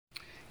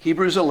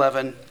Hebrews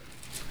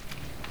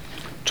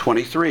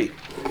 11:23.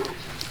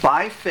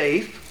 By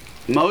faith,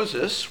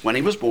 Moses, when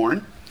he was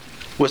born,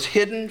 was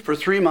hidden for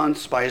 3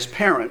 months by his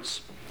parents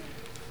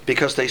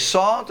because they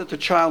saw that the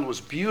child was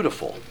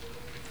beautiful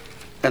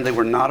and they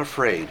were not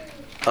afraid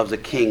of the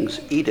king's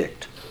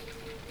edict.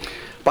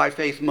 By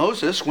faith,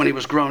 Moses, when he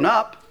was grown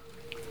up,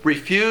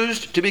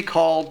 refused to be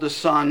called the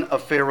son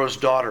of Pharaoh's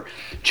daughter,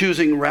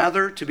 choosing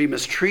rather to be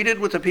mistreated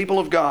with the people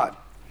of God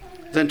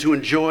than to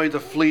enjoy the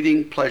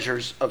fleeting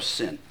pleasures of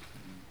sin.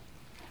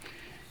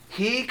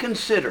 He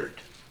considered,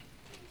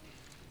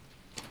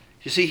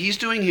 you see, he's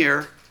doing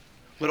here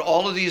what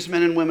all of these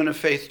men and women of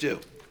faith do.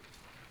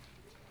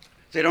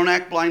 They don't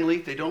act blindly.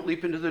 They don't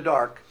leap into the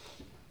dark.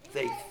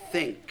 They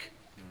think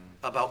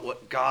about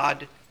what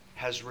God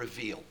has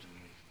revealed.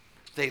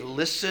 They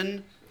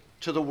listen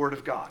to the Word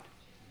of God.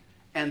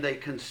 And they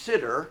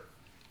consider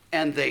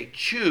and they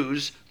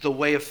choose the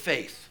way of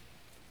faith.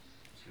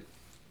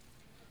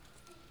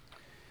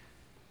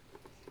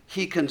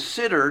 He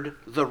considered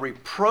the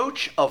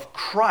reproach of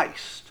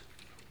Christ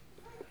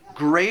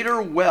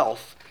greater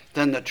wealth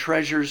than the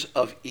treasures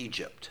of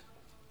Egypt,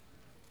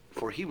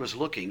 for he was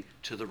looking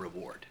to the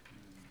reward.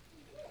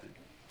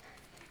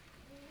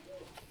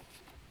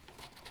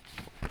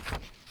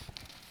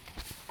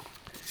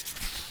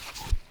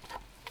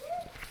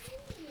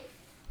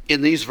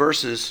 In these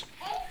verses,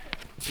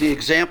 the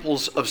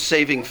examples of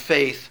saving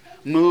faith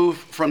move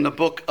from the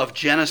book of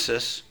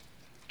Genesis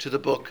to the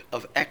book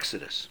of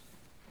Exodus.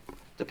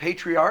 The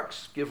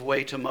patriarchs give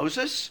way to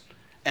Moses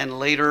and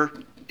later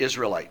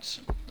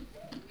Israelites.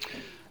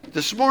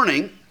 This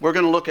morning, we're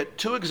going to look at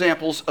 2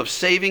 examples of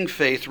saving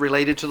faith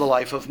related to the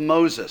life of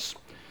Moses.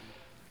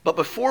 But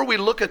before we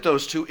look at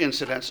those 2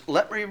 incidents,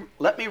 let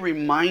me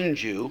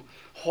remind you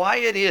why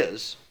it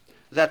is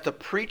that the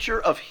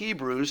preacher of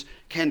Hebrews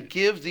can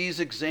give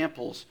these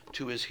examples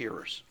to his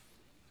hearers.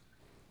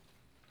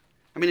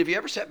 I mean, have you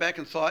ever sat back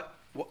and thought,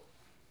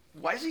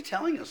 why is he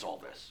telling us all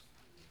this?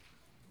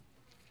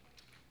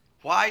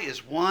 Why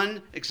is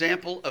one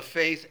example of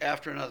faith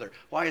after another?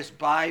 Why is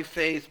by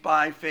faith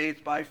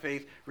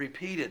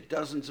repeated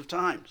dozens of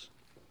times?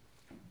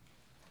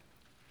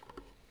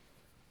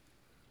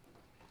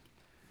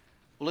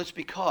 Well, it's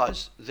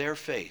because their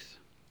faith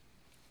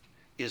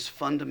is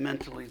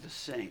fundamentally the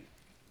same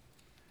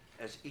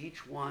as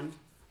each one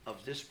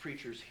of this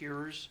preacher's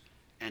hearers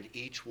and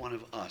each one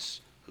of us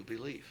who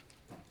believe.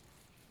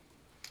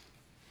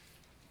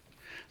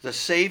 The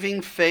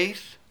saving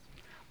faith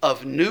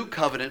of New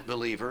Covenant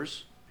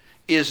believers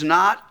is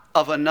not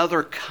of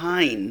another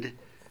kind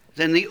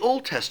than the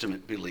Old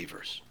Testament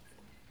believers.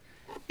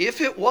 If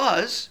it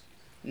was,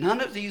 none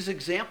of these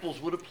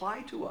examples would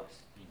apply to us.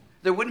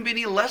 There wouldn't be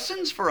any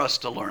lessons for us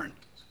to learn.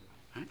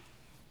 Right?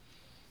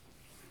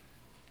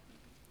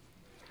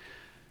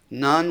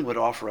 None would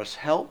offer us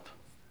help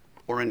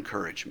or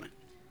encouragement.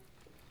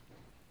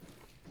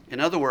 In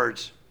other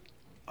words,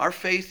 our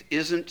faith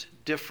isn't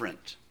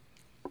different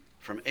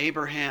from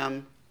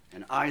Abraham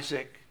and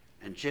Isaac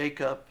and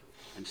Jacob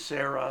and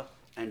Sarah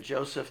and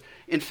Joseph.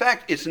 In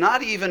fact, it's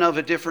not even of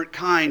a different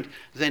kind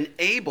than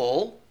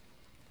Abel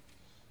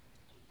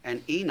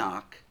and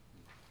Enoch,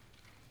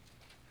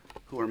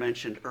 who were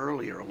mentioned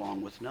earlier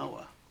along with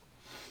Noah.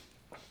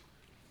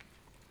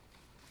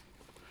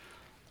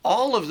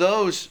 All of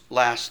those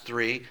last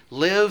 3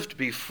 lived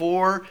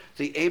before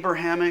the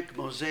Abrahamic,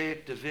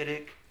 Mosaic,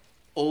 Davidic,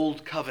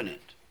 Old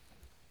Covenant.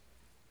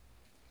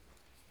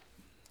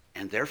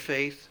 And their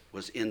faith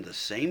was in the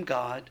same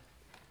God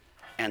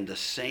and the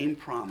same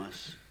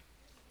promise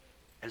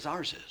as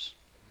ours is.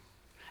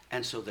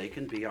 And so they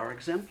can be our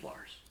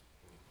exemplars.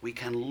 We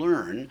can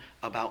learn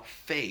about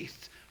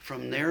faith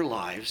from their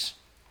lives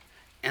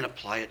and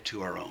apply it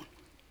to our own.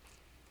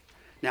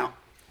 Now,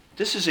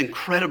 this is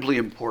incredibly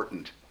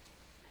important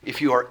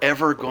if you are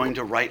ever going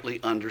to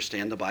rightly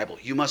understand the Bible.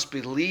 You must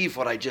believe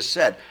what I just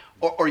said,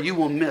 or you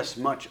will miss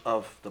much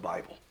of the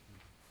Bible.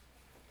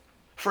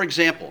 For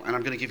example, and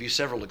I'm going to give you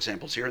several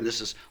examples here, and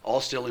this is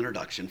all still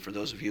introduction for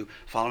those of you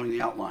following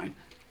the outline.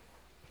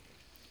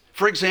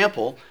 For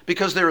example,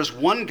 because there is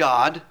one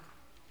God,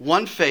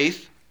 one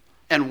faith,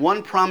 and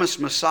one promised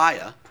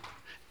Messiah,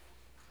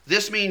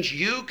 this means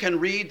you can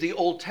read the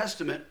Old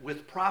Testament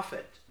with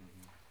profit.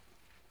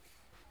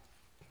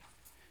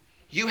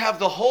 You have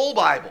the whole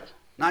Bible,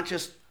 not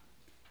just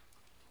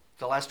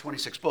the last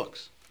 26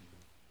 books,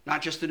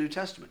 not just the New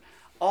Testament.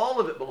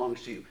 All of it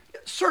belongs to you.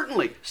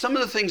 Certainly, some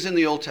of the things in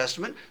the Old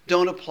Testament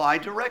don't apply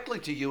directly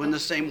to you in the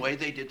same way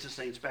they did to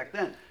saints back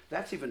then.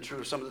 That's even true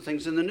of some of the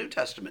things in the New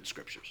Testament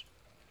scriptures.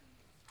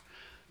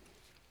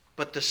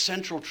 But the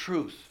central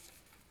truth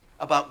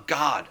about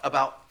God,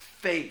 about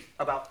faith,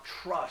 about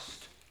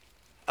trust,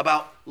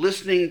 about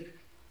listening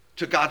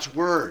to God's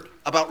word,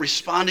 about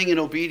responding in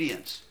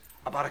obedience,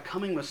 about a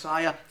coming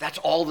Messiah, that's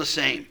all the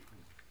same.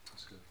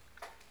 That's good.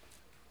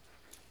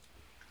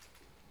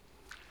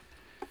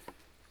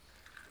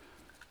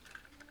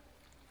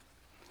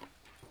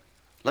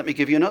 Let me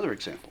give you another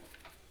example.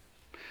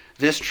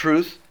 This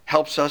truth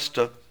helps us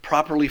to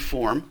properly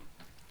form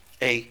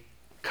a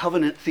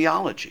covenant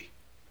theology.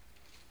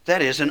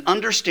 That is, an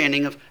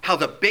understanding of how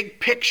the big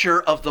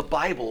picture of the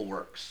Bible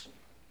works.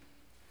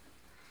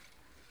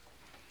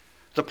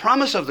 The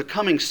promise of the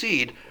coming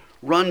seed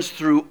runs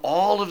through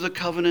all of the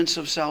covenants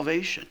of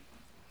salvation.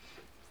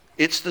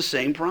 It's the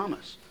same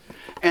promise.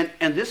 And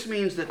this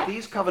means that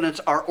these covenants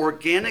are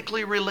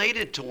organically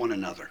related to one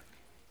another.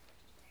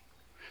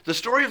 The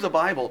story of the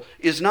Bible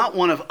is not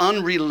one of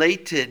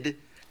unrelated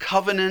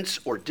covenants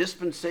or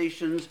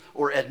dispensations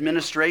or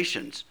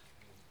administrations.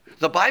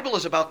 The Bible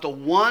is about the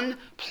one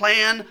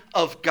plan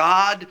of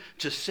God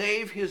to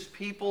save his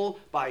people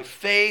by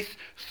faith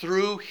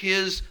through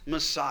his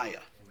Messiah.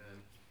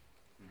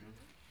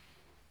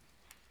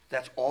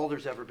 That's all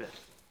there's ever been.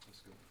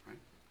 Right?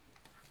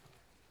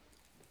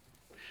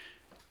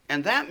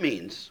 And that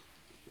means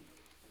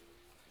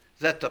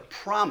that the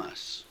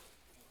promise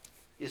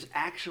is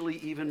actually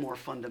even more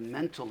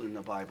fundamental in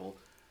the Bible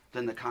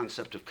than the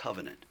concept of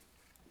covenant.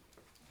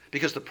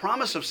 Because the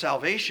promise of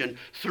salvation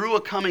through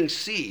a coming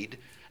seed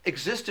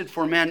existed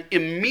for men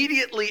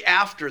immediately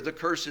after the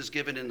curse is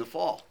given in the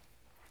fall,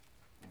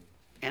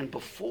 and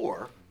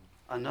before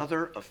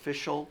another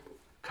official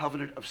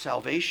covenant of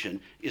salvation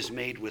is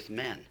made with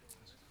men.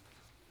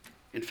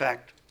 In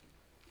fact,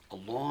 a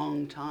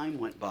long time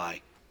went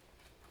by,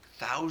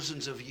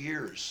 thousands of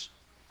years,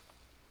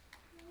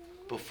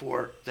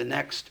 before the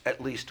next,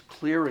 at least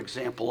clear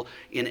example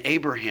in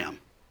Abraham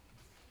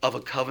of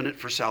a covenant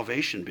for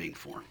salvation being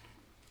formed.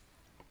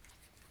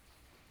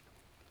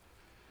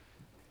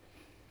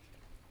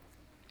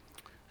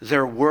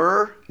 There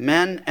were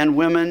men and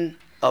women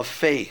of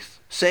faith,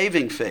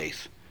 saving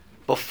faith,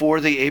 before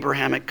the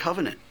Abrahamic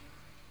covenant.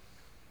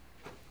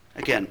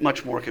 Again,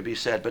 much more could be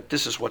said, but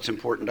this is what's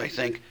important, I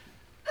think.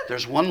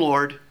 There's one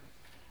Lord,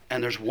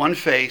 and there's one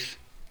faith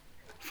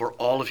for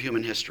all of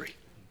human history.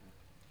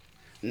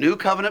 New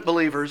covenant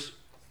believers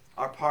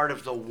are part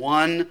of the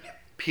one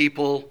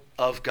people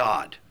of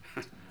God.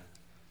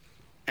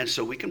 And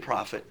so we can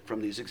profit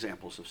from these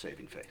examples of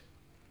saving faith.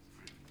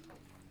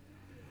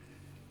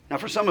 Now,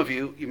 for some of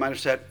you, you might have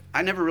said,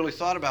 I never really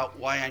thought about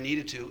why I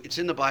needed to. It's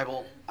in the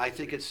Bible. I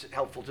think it's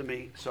helpful to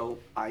me, so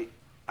I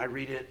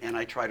read it and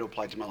I try to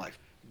apply it to my life.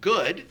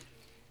 Good.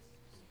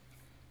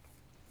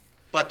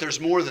 But there's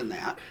more than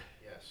that.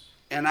 Yes.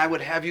 And I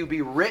would have you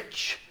be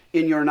rich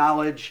in your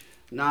knowledge,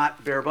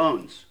 not bare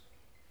bones.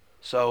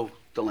 So,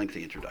 the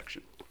lengthy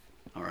introduction.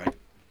 All right.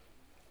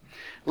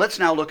 Let's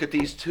now look at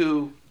these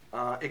two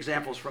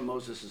examples from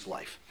Moses'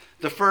 life.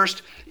 The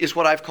first is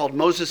what I've called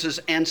Moses'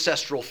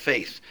 ancestral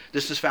faith.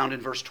 This is found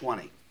in verse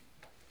 20.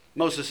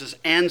 Moses'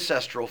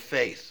 ancestral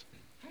faith.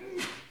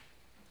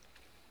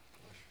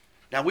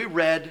 Now, we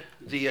read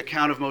the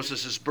account of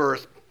Moses'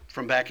 birth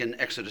from back in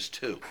Exodus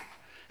 2.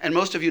 And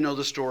most of you know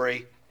the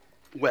story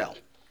well.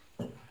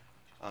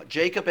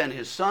 Jacob and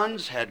his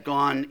sons had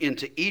gone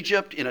into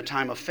Egypt in a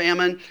time of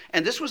famine,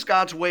 and this was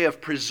God's way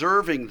of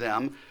preserving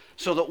them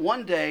so that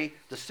one day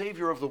the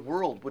Savior of the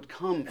world would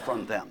come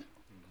from them.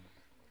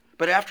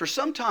 But after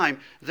some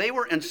time, they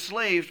were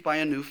enslaved by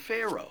a new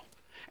Pharaoh,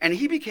 and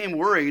he became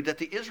worried that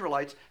the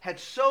Israelites had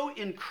so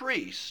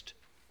increased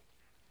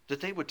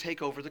that they would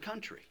take over the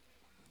country.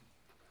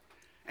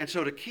 And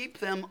so to keep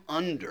them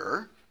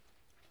under,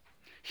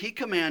 he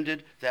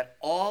commanded that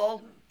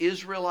all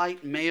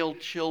Israelite male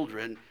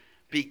children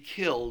be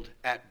killed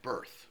at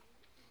birth.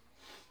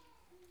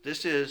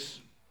 This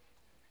is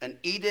an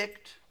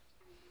edict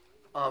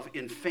of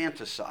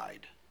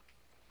infanticide.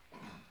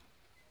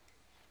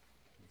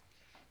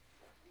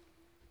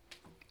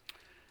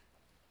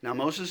 Now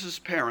Moses'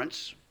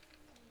 parents,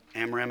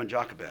 Amram and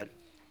Jochebed,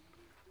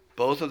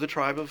 both of the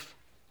tribe of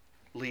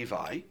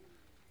Levi,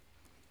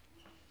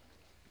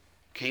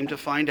 came to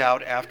find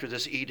out after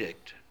this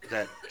edict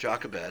that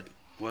Jochebed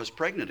was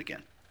pregnant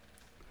again.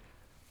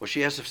 Well,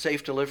 she has a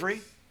safe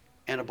delivery,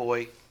 and a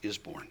boy is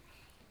born.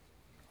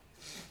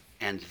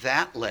 And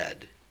that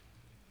led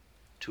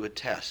to a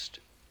test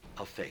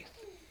of faith.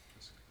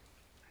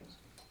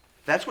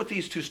 That's what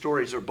these two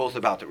stories are both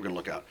about that we're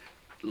going to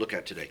look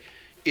at today.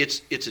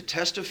 It's a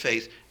test of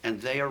faith, and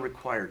they are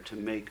required to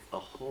make a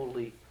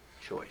holy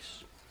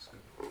choice.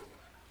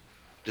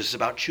 This is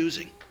about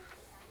choosing.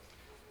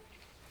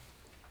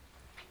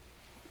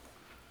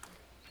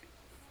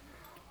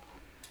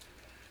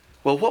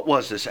 Well, what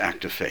was this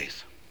act of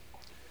faith?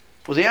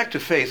 Well, the act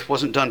of faith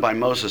wasn't done by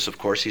Moses, of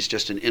course. He's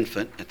just an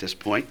infant at this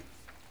point.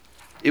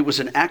 It was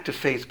an act of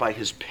faith by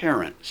his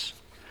parents.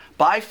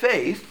 By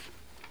faith,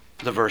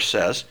 the verse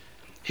says,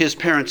 his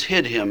parents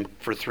hid him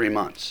for 3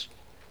 months.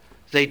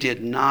 They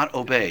did not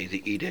obey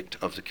the edict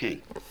of the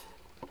king.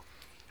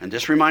 And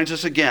this reminds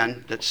us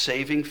again that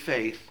saving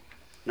faith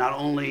not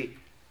only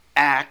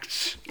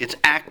acts, it's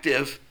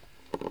active,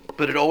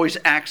 but it always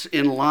acts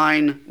in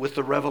line with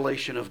the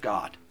revelation of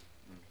God.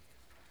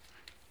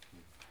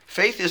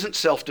 Faith isn't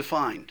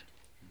self-defined.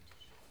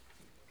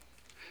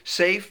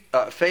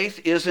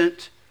 Faith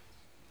isn't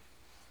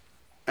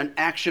an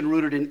action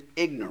rooted in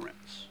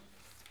ignorance.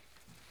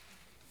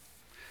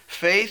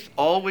 Faith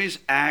always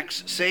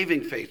acts,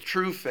 saving faith,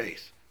 true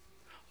faith,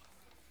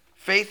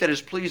 faith that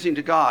is pleasing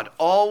to God,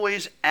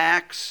 always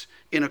acts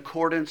in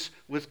accordance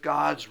with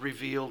God's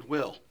revealed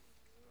will.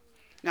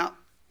 Now,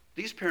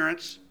 these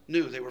parents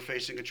knew they were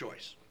facing a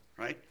choice,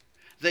 right?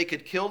 They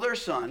could kill their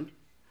son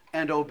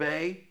and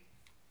obey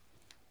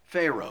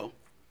Pharaoh,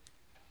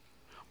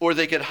 or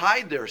they could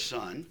hide their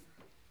son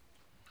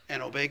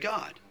and obey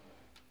God.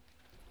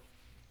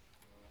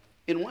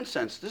 In one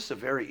sense, this is a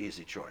very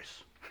easy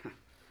choice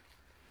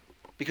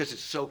because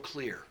it's so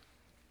clear.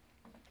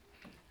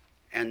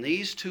 And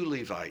these two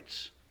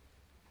Levites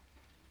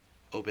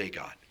obey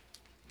God.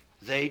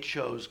 They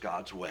chose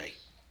God's way.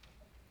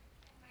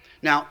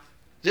 Now,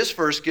 this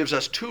verse gives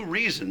us two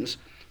reasons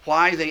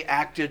why they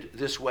acted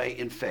this way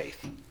in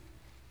faith,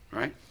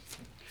 right?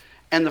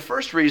 And the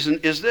first reason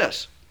is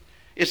this.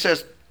 It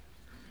says,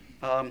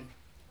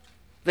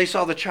 they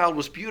saw the child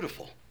was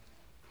beautiful.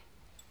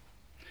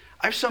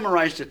 I've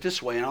summarized it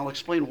this way, and I'll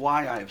explain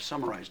why I have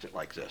summarized it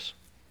like this.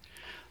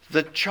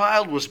 The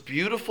child was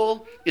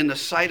beautiful in the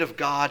sight of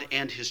God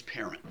and his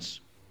parents.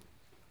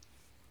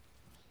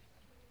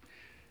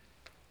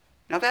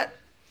 Now that,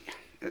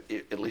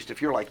 at least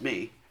if you're like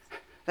me,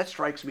 that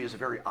strikes me as a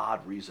very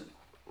odd reason.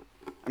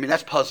 I mean,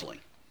 that's puzzling.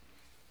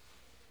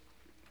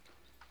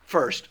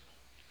 First,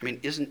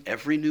 isn't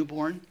every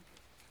newborn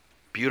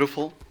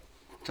beautiful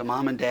to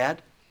mom and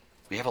dad?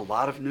 We have a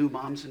lot of new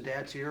moms and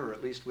dads here, or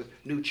at least with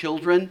new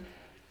children.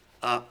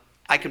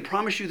 I can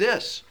promise you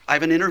this. I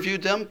haven't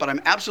interviewed them, but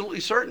I'm absolutely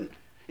certain.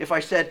 If I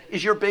said,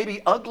 is your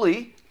baby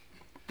ugly?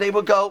 They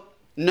would go,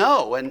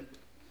 no, and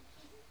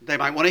they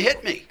might want to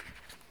hit me.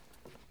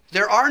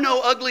 There are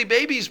no ugly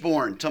babies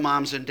born to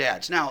moms and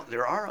dads. Now,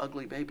 there are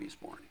ugly babies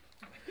born.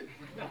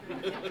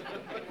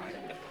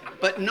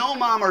 But no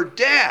mom or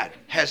dad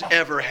has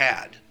ever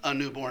had a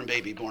newborn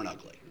baby born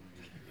ugly,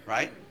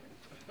 right?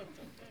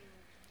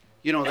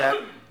 You know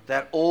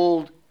that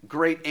old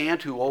great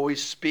aunt who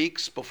always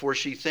speaks before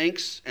she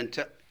thinks, and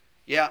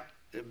yeah,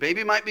 the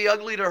baby might be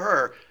ugly to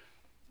her,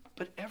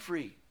 but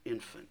every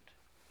infant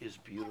is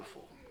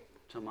beautiful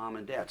to mom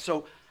and dad.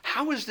 So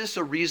how is this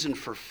a reason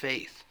for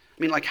faith?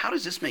 How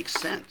does this make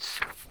sense?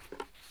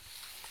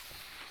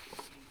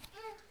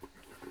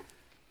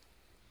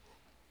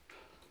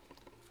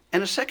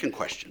 And a second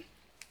question.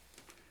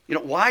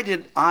 Why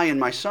did I, in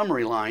my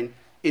summary line,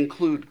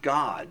 include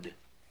God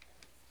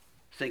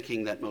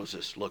thinking that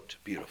Moses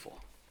looked beautiful?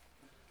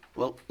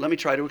 Well, let me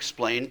try to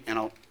explain, and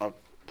I'll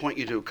point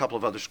you to a couple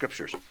of other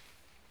scriptures.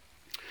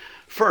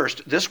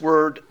 First, this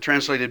word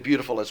translated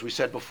beautiful, as we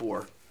said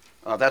before,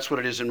 that's what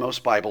it is in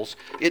most Bibles.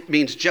 It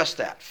means just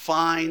that,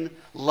 fine,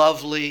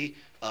 lovely,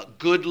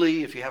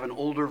 goodly, if you have an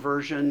older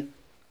version.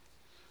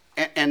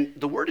 And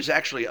the word is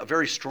actually a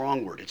very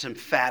strong word. It's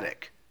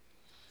emphatic.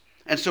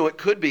 And so it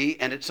could be,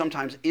 and it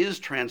sometimes is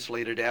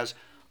translated as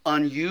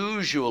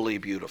unusually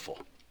beautiful.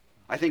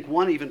 I think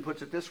one even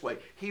puts it this way: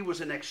 he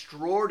was an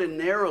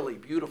extraordinarily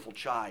beautiful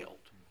child.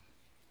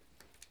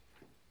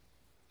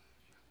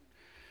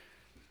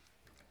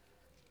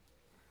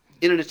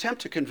 In an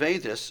attempt to convey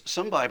this,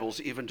 some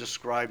Bibles even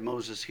describe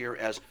Moses here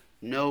as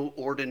no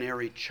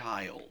ordinary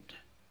child.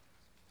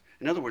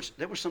 In other words,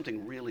 there was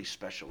something really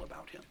special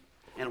about him,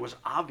 and it was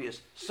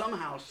obvious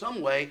somehow,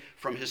 some way,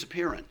 from his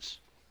appearance.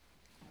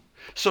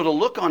 So to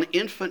look on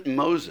infant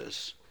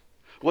Moses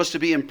was to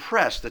be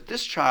impressed that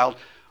this child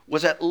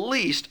was at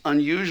least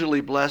unusually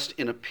blessed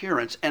in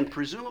appearance and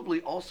presumably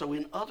also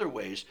in other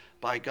ways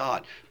by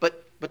God.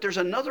 But there's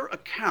another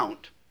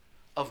account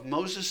of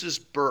Moses'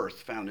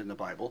 birth found in the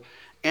Bible,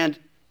 and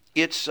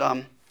it's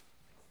in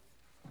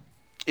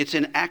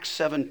Acts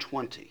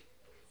 7:20.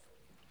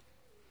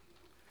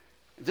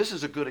 This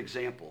is a good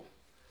example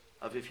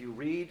of, if you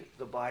read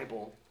the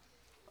Bible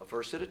a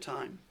verse at a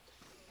time,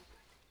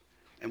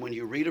 and when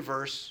you read a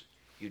verse,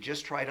 you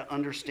just try to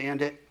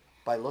understand it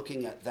by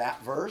looking at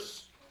that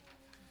verse,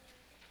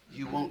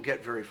 you won't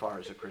get very far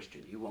as a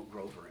Christian. You won't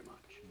grow very much.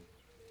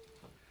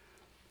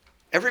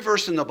 Every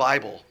verse in the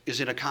Bible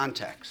is in a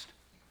context.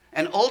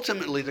 And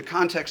ultimately, the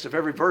context of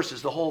every verse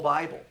is the whole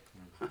Bible.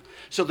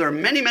 So there are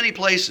many, many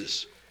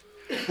places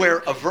where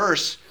a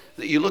verse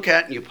that you look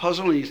at and you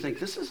puzzle and you think,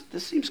 this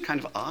seems kind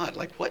of odd.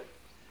 Like, what?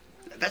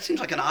 That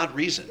seems like an odd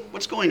reason.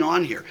 What's going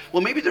on here?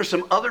 Well, maybe there's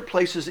some other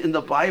places in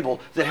the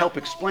Bible that help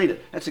explain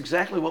it. That's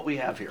exactly what we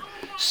have here.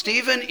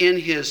 Stephen, in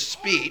his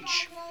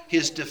speech,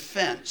 his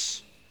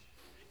defense,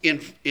 in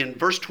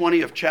verse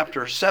 20 of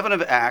chapter 7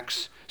 of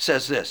Acts,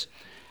 says this: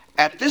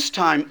 at this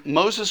time,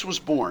 Moses was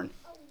born,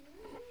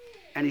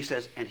 and he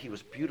says, and he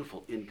was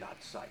beautiful in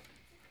God's sight.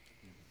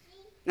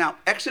 Now,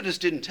 Exodus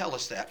didn't tell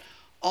us that,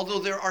 although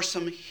there are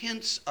some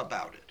hints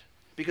about it.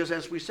 Because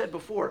as we said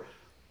before,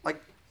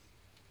 like,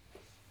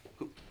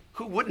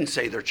 who wouldn't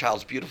say their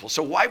child's beautiful?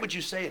 So why would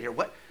you say it here?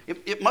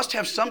 It must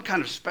have some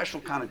kind of special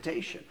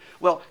connotation.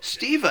 Well,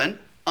 Stephen,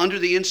 under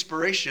the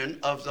inspiration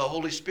of the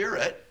Holy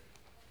Spirit,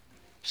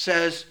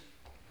 says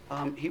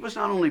he was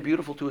not only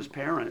beautiful to his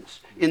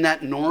parents in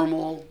that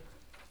normal,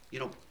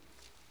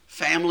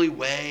 family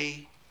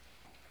way,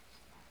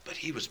 but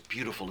he was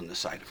beautiful in the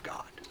sight of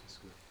God.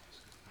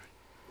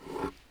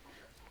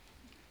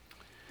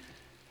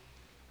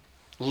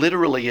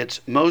 Literally, it's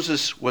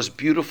Moses was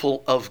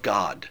beautiful of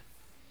God.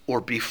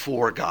 or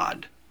before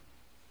God.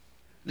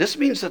 This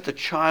means that the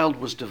child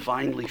was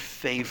divinely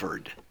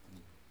favored.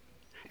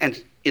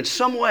 And in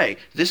some way,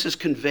 this is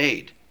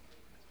conveyed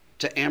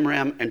to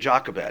Amram and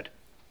Jochebed,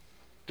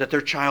 that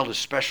their child is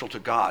special to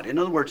God. In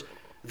other words,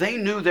 they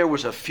knew there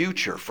was a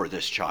future for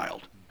this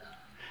child.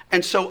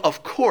 And so,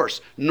 of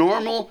course,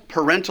 normal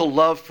parental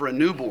love for a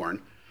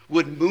newborn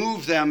would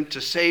move them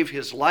to save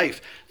his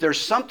life. There's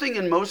something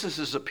in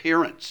Moses'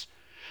 appearance.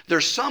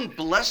 There's some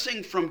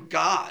blessing from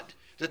God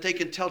that they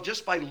can tell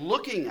just by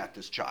looking at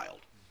this child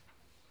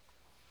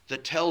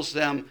that tells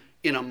them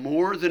in a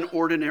more than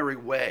ordinary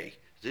way,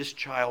 this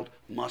child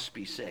must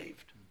be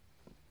saved.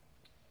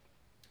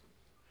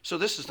 So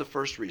this is the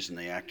first reason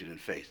they acted in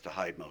faith, to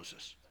hide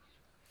Moses.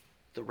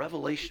 The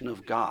revelation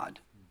of God.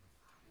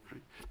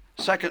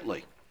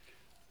 Secondly,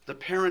 the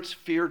parents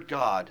feared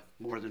God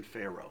more than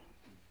Pharaoh.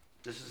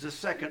 This is the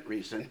second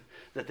reason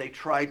that they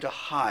tried to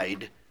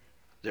hide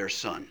their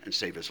son and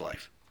save his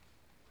life.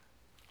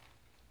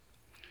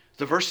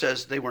 The verse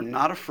says they were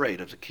not afraid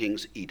of the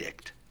king's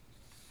edict.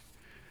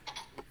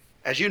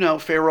 As you know,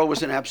 Pharaoh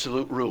was an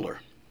absolute ruler.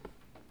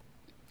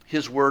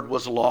 His word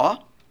was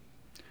law.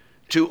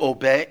 To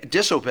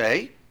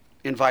disobey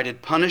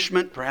invited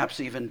punishment, perhaps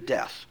even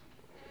death.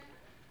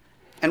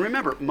 And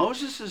remember,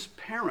 Moses'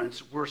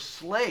 parents were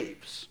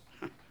slaves.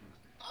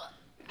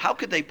 How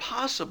could they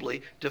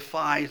possibly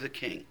defy the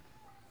king?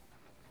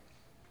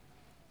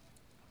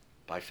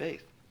 By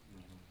faith.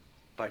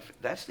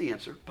 That's the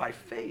answer. By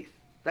faith.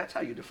 That's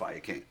how you defy a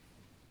king.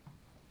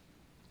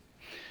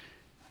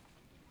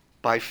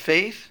 By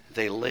faith,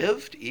 they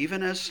lived,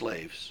 even as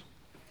slaves,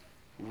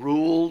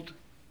 ruled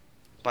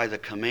by the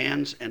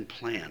commands and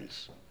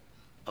plans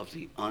of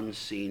the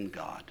unseen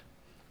God.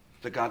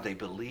 The God they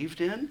believed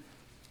in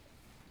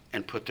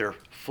and put their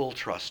full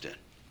trust in.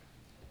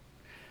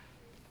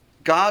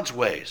 God's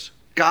ways,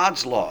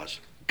 God's laws,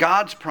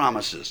 God's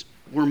promises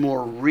were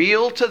more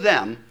real to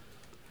them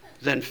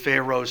than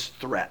Pharaoh's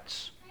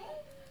threats.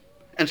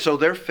 And so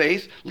their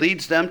faith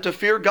leads them to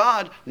fear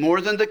God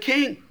more than the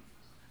king.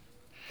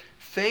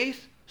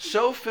 Faith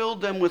so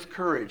filled them with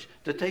courage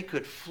that they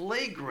could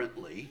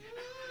flagrantly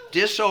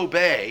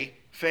disobey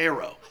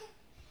Pharaoh.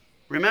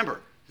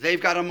 Remember,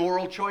 they've got a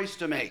moral choice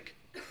to make.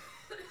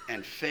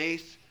 And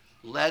faith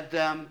led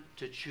them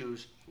to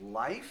choose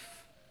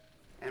life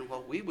and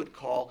what we would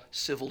call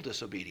civil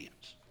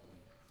disobedience.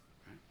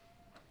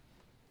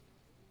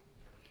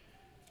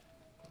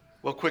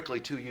 Well, quickly,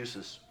 two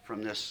uses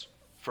from this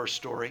first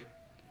story.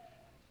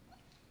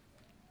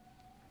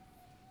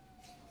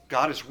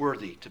 God is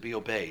worthy to be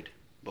obeyed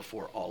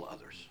before all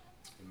others.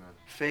 Amen.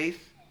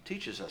 Faith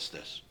teaches us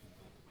this.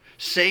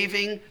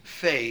 Saving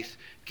faith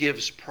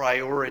gives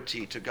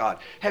priority to God.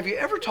 Have you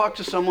ever talked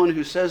to someone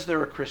who says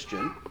they're a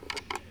Christian,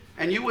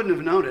 and you wouldn't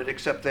have known it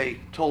except they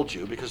told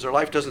you, because their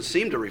life doesn't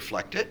seem to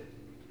reflect it?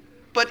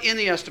 But in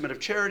the estimate of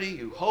charity,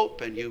 you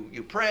hope and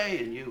you pray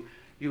and you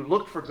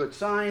look for good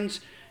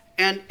signs,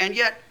 and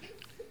yet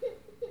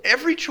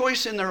every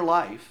choice in their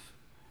life,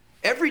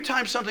 every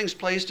time something's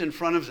placed in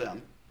front of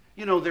them,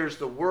 you know, there's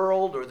the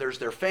world, or there's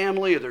their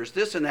family, or there's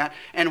this and that.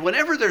 And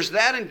whenever there's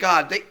that in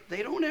God,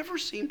 they don't ever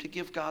seem to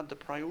give God the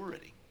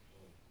priority.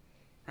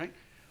 Right?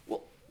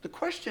 Well, the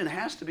question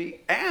has to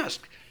be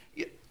asked,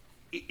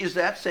 is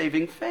that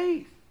saving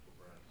faith?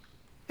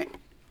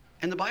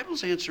 And the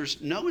Bible's answer is,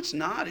 no, it's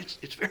not.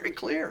 It's very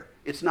clear.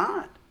 It's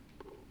not.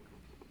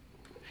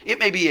 It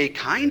may be a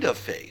kind of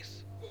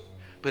faith,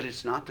 but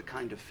it's not the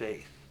kind of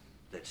faith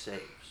that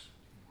saves.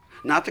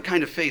 Not the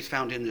kind of faith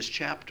found in this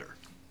chapter.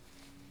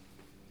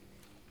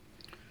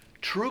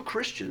 True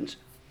Christians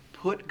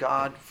put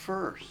God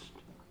first.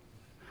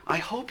 I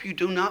hope you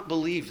do not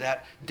believe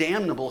that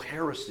damnable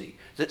heresy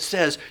that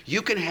says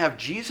you can have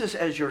Jesus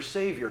as your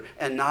Savior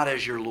and not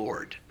as your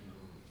Lord.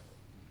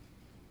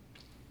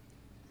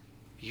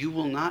 You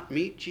will not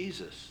meet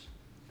Jesus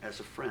as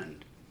a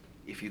friend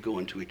if you go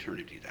into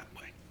eternity that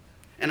way.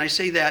 And I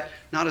say that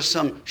not as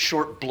some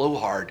short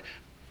blowhard,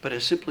 but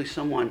as simply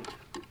someone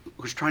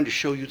who's trying to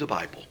show you the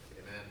Bible.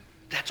 Amen.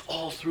 That's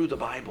all through the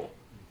Bible.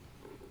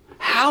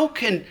 How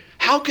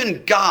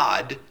can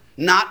God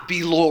not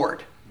be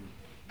Lord?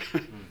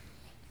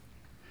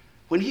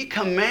 When he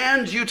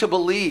commands you to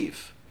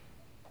believe,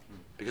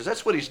 because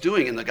that's what he's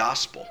doing in the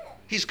gospel.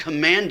 He's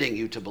commanding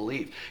you to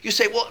believe. You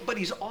say, well, but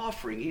he's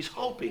offering, he's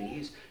hoping,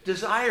 he's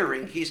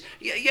desiring,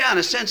 yeah, in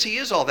a sense he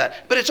is all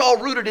that, but it's all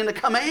rooted in a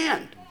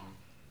command.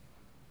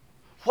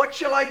 What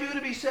shall I do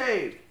to be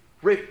saved?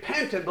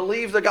 Repent and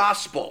believe the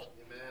gospel.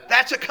 Amen.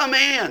 That's a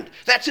command.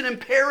 That's an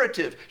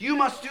imperative. You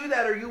must do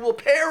that or you will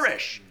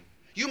perish.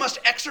 You must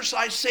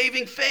exercise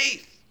saving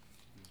faith.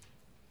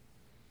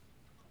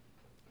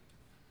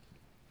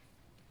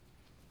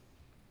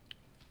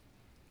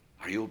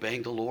 Are you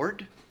obeying the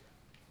Lord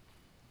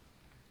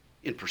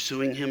in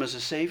pursuing him as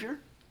a Savior?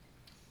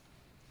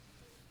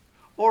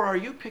 Or are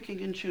you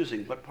picking and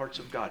choosing what parts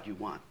of God you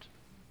want?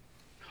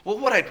 Well,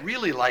 what I'd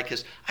really like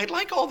is, I'd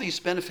like all these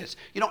benefits.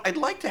 You know, I'd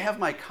like to have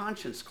my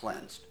conscience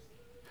cleansed.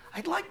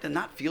 I'd like to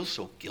not feel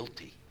so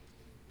guilty.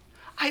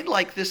 I'd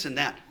like this and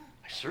that.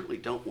 I certainly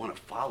don't want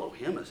to follow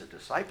him as a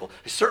disciple.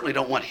 I certainly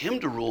don't want him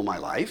to rule my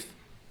life.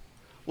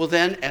 Well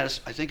then,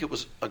 as I think it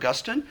was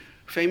Augustine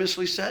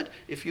famously said,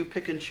 if you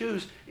pick and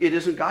choose, it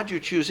isn't God you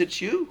choose, it's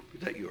you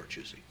that you are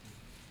choosing.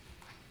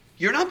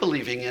 You're not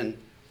believing in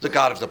the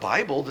God of the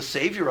Bible, the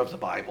Savior of the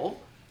Bible.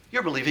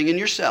 You're believing in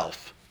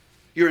yourself.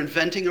 You're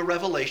inventing a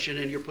revelation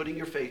and you're putting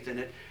your faith in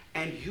it,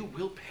 and you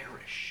will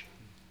perish.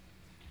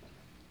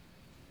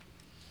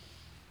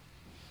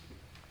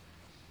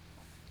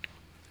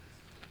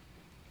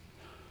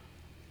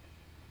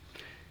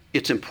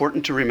 It's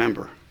important to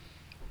remember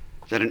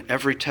that in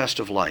every test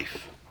of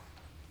life,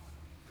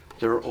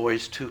 there are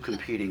always two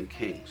competing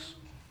kings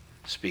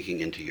speaking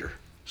into your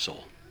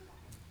soul.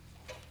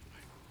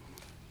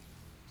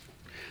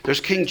 There's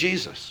King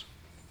Jesus,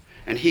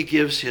 and he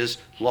gives his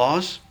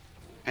laws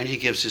and he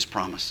gives his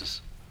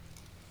promises.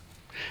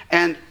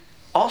 And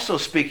also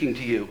speaking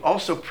to you,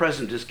 also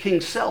present is King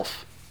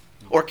Self,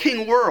 or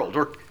King World,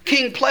 or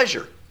King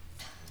Pleasure.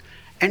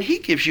 And he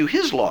gives you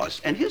his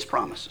laws and his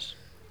promises.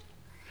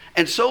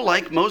 And so,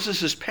 like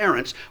Moses'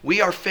 parents, we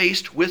are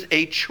faced with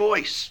a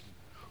choice.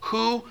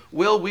 Who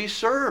will we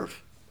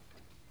serve?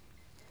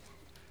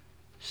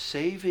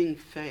 Saving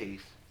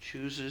faith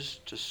chooses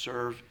to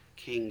serve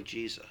King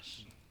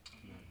Jesus,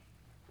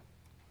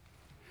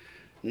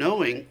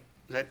 knowing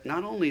that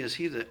not only is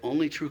he the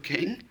only true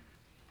king,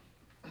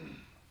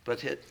 but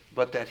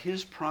that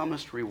his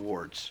promised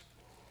rewards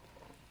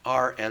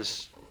are,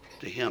 as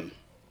the hymn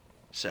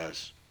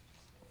says,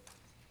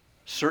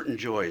 certain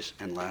joys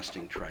and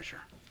lasting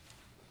treasure.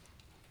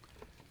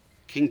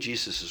 King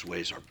Jesus'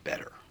 ways are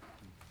better.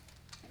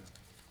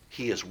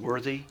 He is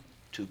worthy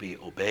to be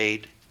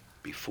obeyed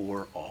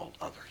before all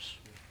others.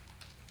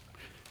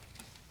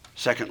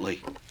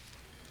 Secondly,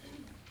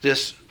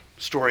 this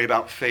story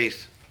about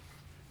faith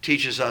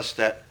teaches us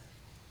that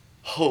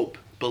hope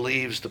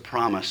believes the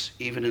promise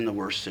even in the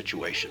worst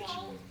situations.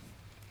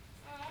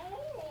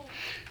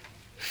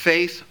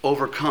 Faith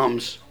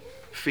overcomes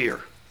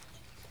fear.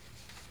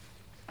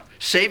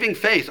 Saving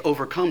faith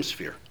overcomes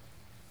fear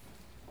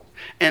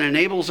and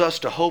enables us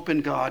to hope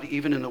in God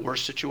even in the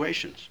worst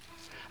situations.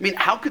 I mean,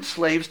 how could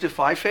slaves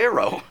defy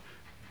Pharaoh?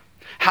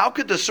 How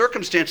could the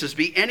circumstances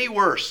be any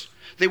worse?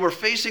 They were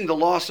facing the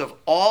loss of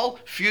all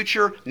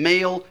future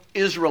male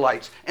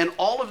Israelites, and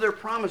all of their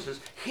promises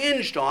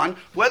hinged on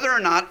whether or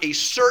not a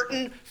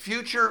certain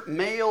future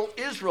male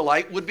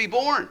Israelite would be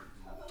born.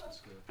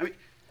 I mean,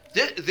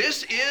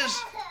 this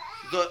is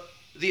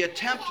the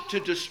attempt to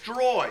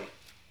destroy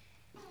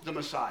the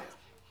Messiah.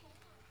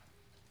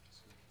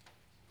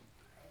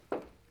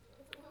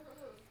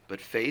 But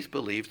faith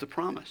believed the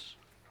promise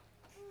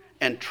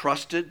and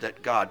trusted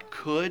that God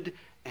could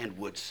and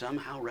would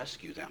somehow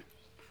rescue them.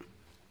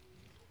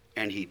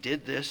 And he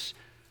did this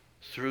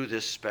through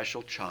this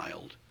special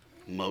child,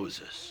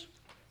 Moses.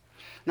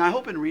 Now, I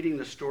hope in reading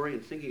the story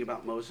and thinking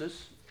about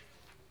Moses,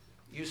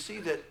 you see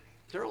that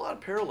there are a lot of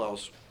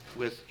parallels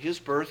with his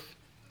birth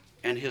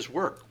and his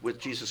work with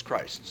Jesus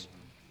Christ.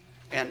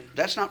 And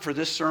that's not for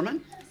this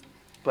sermon,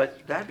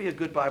 but that'd be a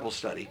good Bible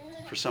study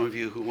for some of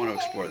you who want to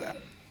explore that.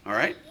 All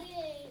right?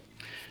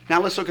 Now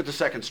let's look at the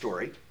second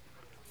story,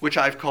 which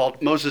I've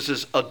called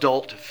Moses'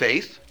 adult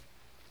faith.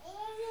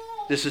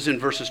 This is in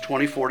verses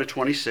 24 to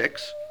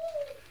 26.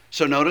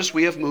 So notice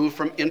we have moved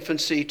from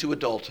infancy to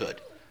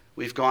adulthood.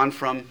 We've gone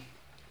from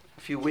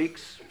a few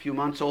weeks, a few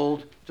months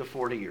old to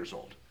 40 years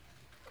old.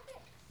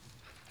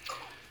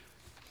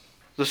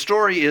 The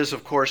story is,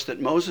 of course, that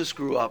Moses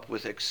grew up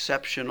with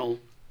exceptional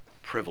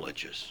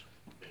privileges.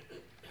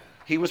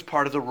 He was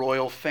part of the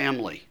royal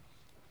family.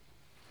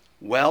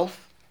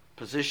 Wealth,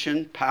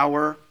 position,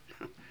 power,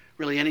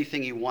 really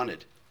anything he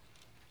wanted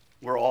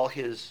were all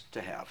his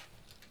to have.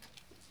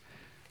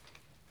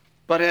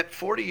 But at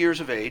 40 years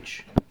of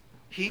age,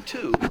 he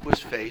too was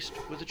faced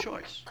with a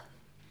choice.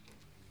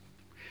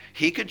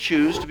 He could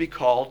choose to be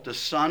called the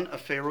son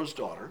of Pharaoh's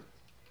daughter,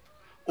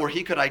 or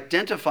he could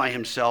identify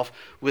himself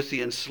with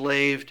the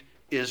enslaved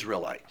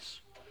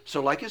Israelites.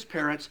 So like his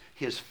parents,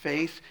 his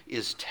faith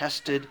is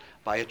tested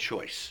by a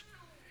choice.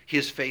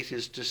 His faith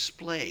is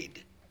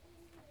displayed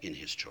in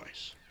his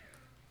choice.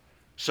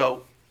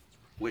 So,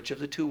 which of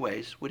the two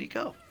ways would he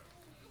go?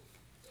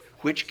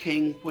 Which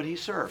king would he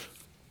serve?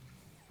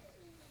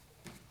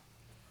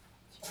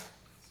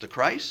 The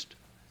Christ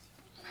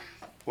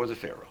or the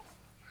Pharaoh?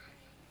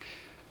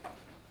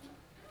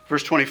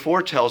 Verse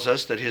 24 tells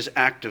us that his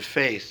act of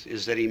faith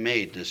is that he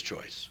made this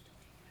choice.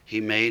 He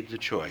made the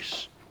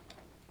choice.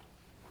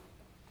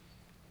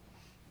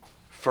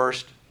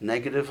 First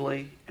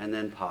negatively and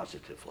then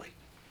positively.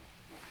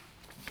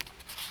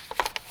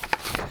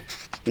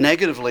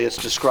 Negatively, it's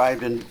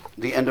described in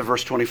the end of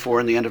verse 24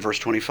 and the end of verse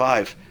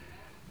 25.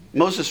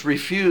 Moses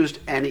refused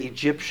an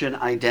Egyptian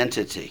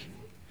identity.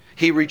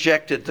 He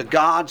rejected the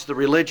gods, the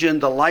religion,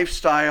 the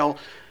lifestyle,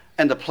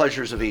 and the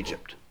pleasures of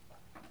Egypt.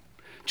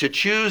 To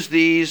choose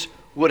these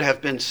would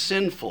have been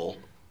sinful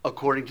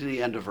according to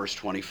the end of verse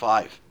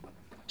 25.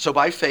 So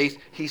by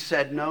faith, he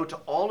said no to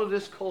all of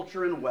this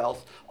culture and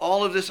wealth,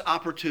 all of this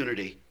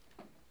opportunity,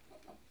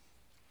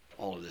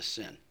 all of this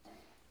sin.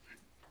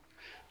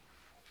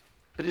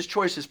 But his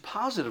choice is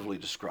positively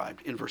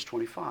described in verse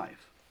 25.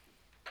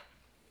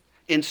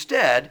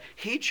 Instead,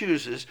 he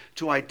chooses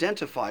to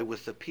identify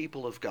with the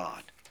people of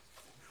God,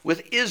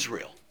 with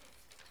Israel,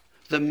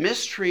 the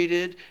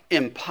mistreated,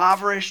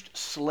 impoverished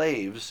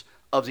slaves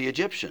of the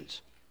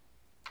Egyptians.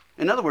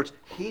 In other words,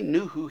 he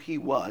knew who he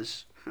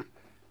was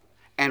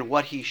and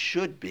what he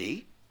should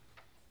be.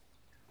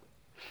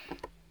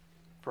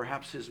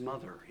 Perhaps his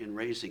mother, in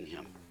raising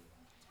him,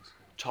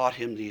 taught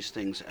him these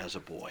things as a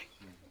boy.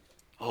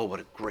 Oh, what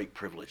a great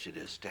privilege it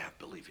is to have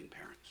believing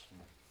parents.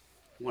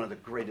 One of the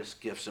greatest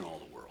gifts in all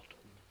the world.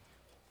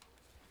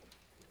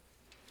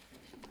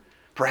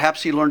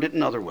 Perhaps he learned it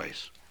in other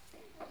ways.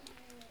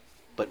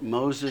 But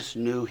Moses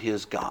knew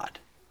his God.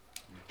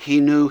 He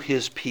knew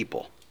his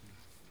people.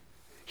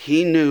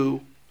 He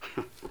knew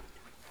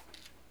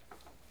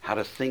how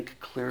to think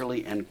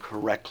clearly and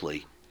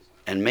correctly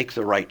and make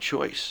the right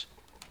choice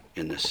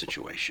in this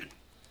situation.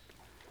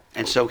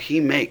 And so he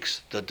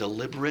makes the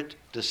deliberate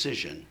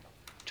decision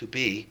to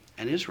be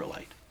an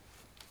Israelite.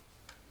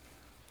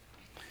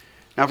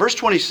 Now, verse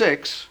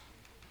 26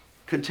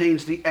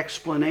 contains the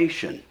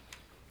explanation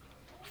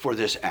for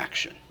this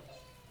action.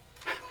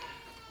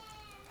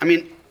 I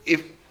mean,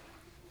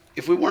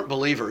 if we weren't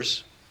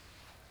believers,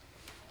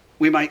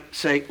 we might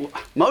say,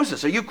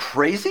 Moses, are you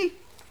crazy?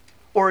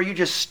 Or are you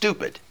just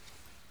stupid?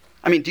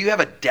 I mean, do you have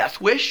a death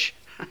wish?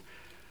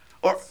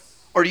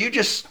 Or do you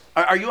just,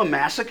 are you a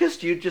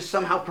masochist? Do you just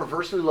somehow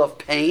perversely love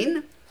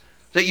pain?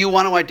 That you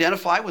want to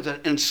identify with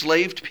an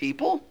enslaved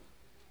people?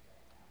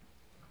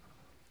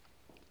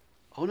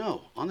 Oh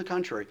no, on the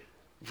contrary.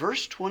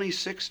 Verse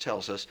 26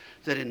 tells us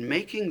that in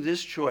making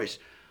this choice,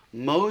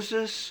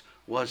 Moses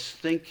was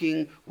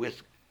thinking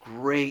with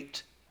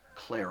great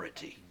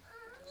clarity.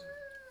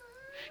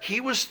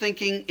 He was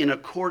thinking in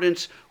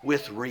accordance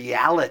with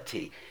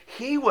reality.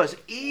 He was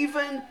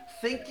even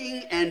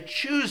thinking and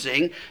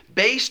choosing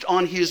based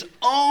on his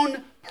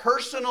own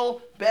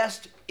personal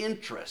best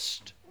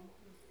interest.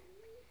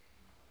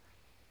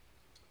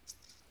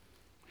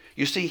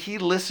 You see, he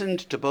listened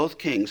to both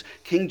kings,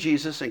 King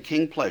Jesus and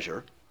King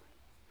Pleasure,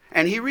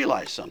 and he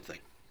realized something.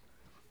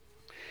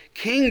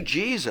 King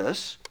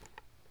Jesus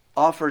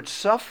offered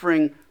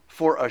suffering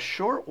for a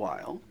short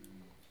while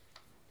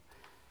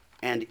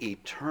and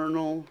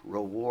eternal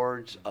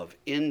rewards of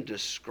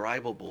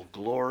indescribable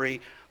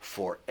glory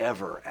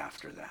forever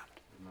after that.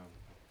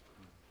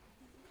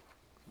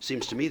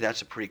 Seems to me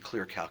that's a pretty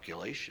clear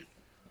calculation.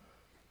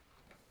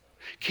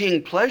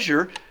 King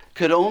Pleasure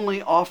could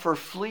only offer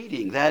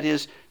fleeting, that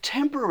is,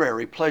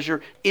 temporary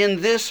pleasure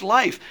in this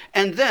life,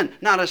 and then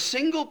not a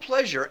single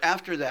pleasure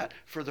after that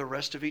for the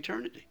rest of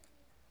eternity.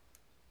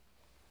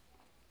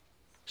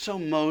 So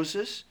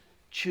Moses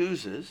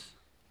chooses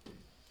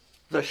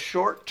the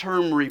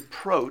short-term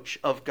reproach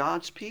of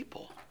God's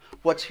people,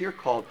 what's here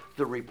called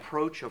the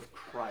reproach of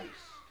Christ.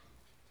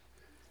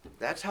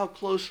 That's how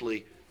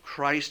closely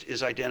Christ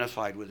is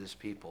identified with his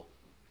people.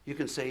 You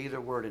can say either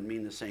word and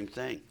mean the same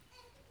thing.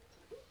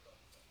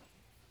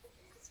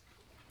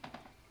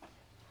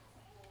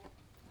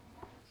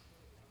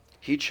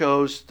 He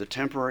chose the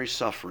temporary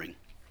suffering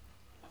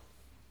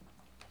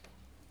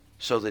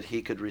so that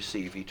he could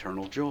receive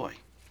eternal joy.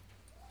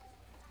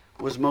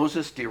 Was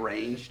Moses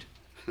deranged?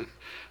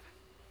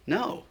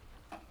 No.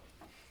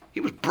 He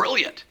was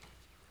brilliant.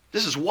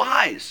 This is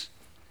wise.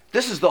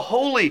 This is the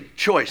holy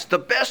choice, the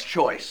best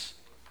choice.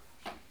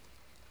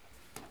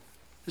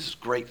 This is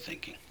great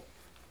thinking.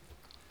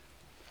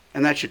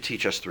 And that should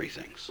teach us three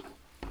things.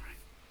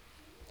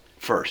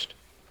 First,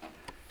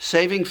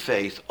 saving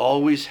faith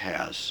always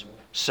has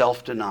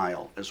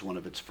self-denial as one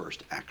of its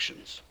first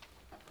actions.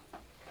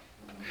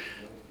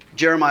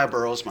 Jeremiah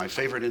Burroughs, my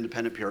favorite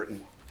independent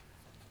Puritan,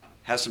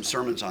 has some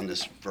sermons on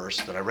this verse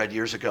that I read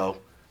years ago.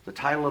 The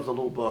title of the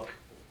little book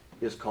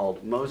is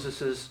called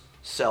Moses'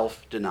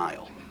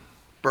 Self-Denial.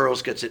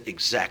 Burroughs gets it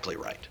exactly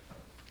right.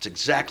 It's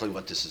exactly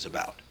what this is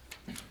about.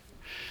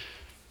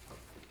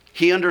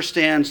 He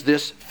understands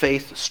this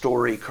faith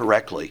story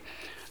correctly.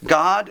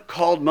 God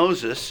called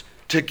Moses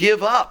to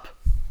give up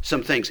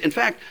some things. In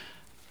fact,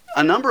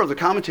 a number of the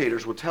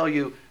commentators will tell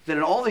you that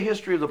in all the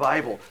history of the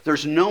Bible,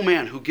 there's no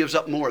man who gives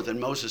up more than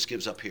Moses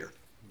gives up here.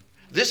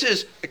 This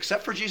is,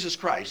 except for Jesus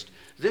Christ,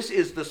 this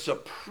is the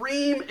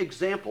supreme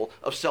example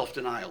of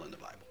self-denial in the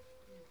Bible.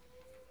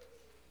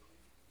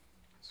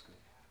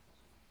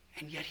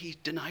 And yet he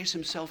denies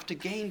himself to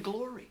gain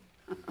glory.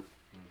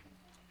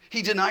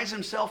 He denies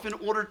himself in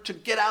order to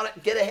get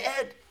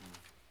ahead.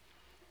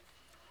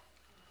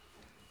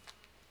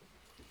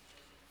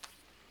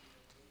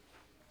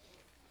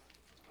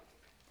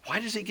 Why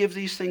does he give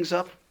these things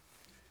up?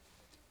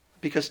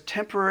 Because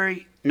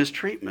temporary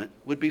mistreatment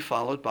would be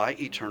followed by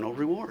eternal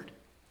reward.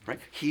 Right?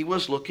 He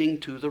was looking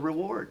to the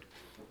reward.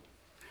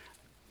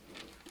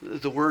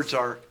 The words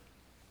are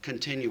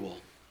continual.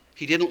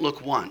 He didn't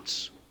look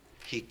once.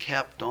 He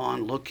kept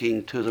on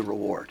looking to the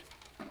reward.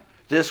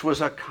 This was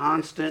a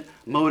constant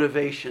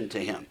motivation to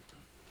him.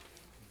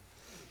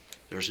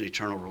 There's an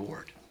eternal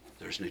reward.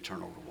 There's an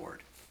eternal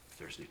reward.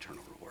 There's an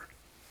eternal reward.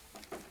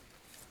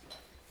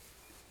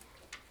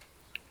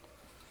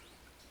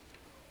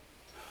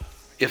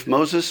 if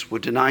Moses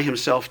would deny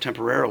himself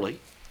temporarily,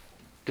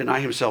 deny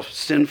himself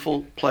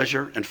sinful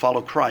pleasure, and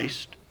follow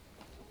Christ,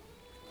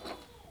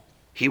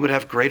 he would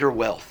have greater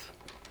wealth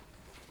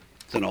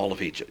than all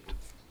of Egypt.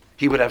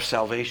 He would have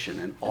salvation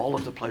and all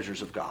of the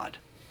pleasures of God.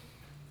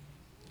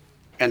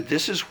 And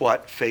this is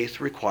what faith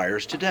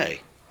requires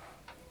today.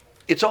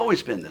 It's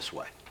always been this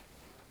way.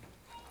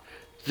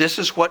 This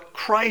is what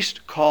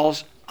Christ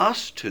calls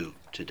us to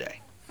today.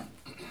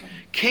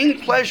 King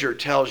Pleasure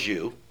tells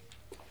you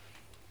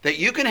that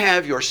you can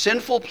have your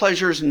sinful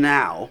pleasures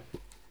now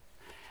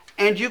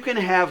and you can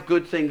have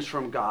good things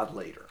from God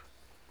later.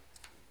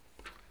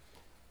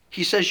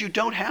 He says you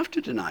don't have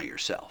to deny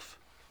yourself.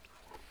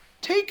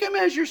 Take him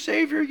as your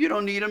Savior. You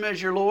don't need him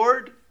as your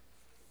Lord.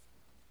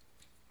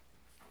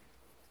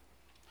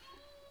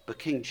 But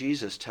King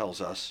Jesus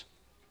tells us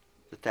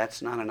that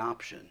that's not an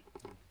option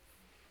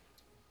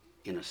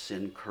in a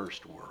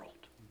sin-cursed world.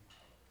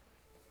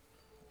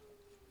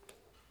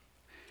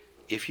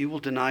 If you will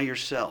deny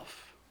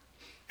yourself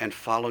and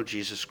follow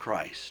Jesus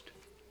Christ,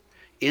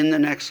 in the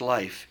next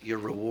life, your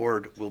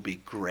reward will be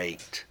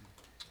great.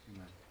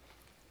 Amen.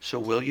 So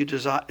will you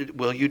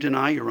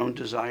deny your own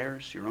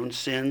desires, your own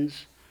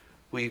sins?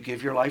 Will you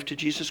give your life to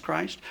Jesus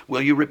Christ?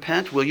 Will you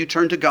repent? Will you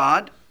turn to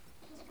God?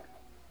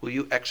 Will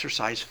you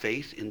exercise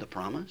faith in the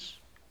promise?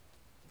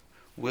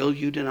 Will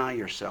you deny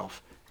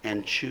yourself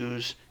and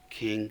choose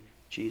King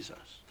Jesus?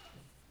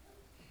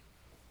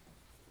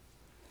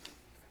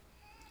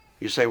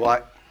 You say,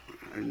 well,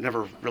 I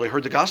never really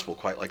heard the gospel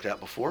quite like that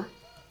before.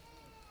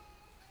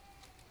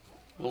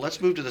 Well,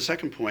 let's move to the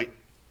second point.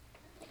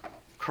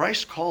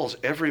 Christ calls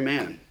every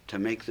man to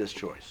make this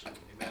choice.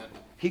 Amen.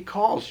 He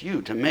calls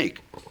you to make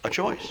a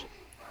choice.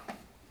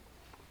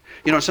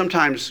 You know,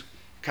 sometimes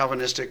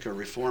Calvinistic or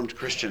Reformed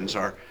Christians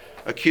are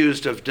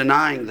accused of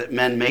denying that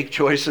men make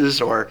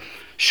choices or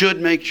should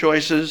make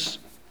choices.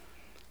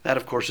 That,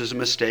 of course, is a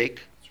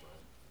mistake.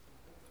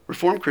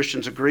 Reformed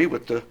Christians agree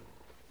with the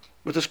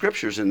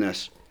scriptures in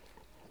this.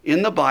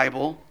 In the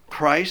Bible,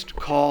 Christ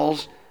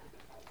calls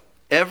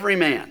every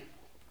man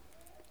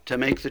to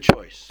make the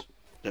choice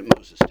that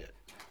Moses did.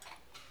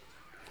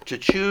 To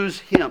choose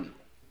him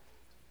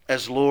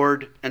as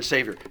Lord and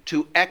Savior.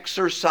 To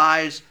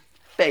exercise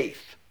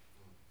faith.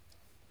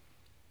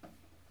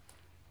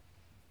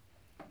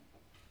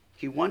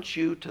 He wants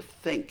you to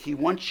think. He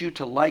wants you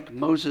to, like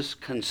Moses,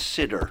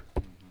 consider.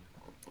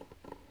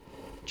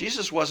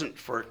 Jesus wasn't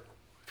for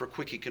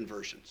quickie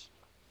conversions.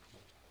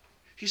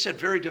 He said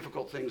very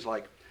difficult things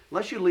like,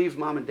 unless you leave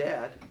mom and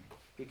dad,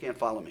 you can't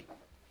follow me.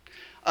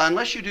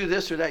 Unless you do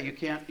this or that, you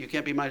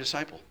can't be my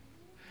disciple.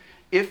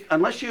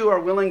 Unless you are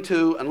willing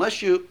to,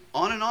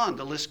 on and on,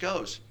 the list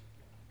goes.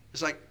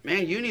 It's like,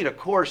 man, you need a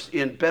course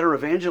in better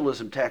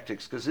evangelism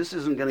tactics because this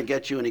isn't going to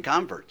get you any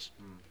converts.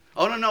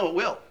 Oh, no, it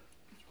will.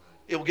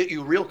 It will get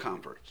you real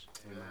converts.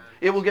 Amen.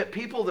 It will get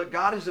people that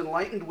God has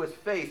enlightened with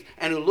faith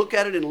and who look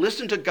at it and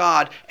listen to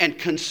God and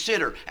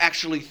consider,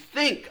 actually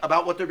think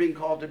about what they're being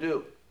called to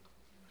do.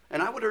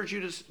 And I would urge you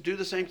to do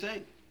the same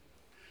thing.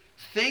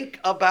 Think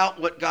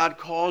about what God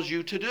calls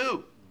you to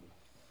do.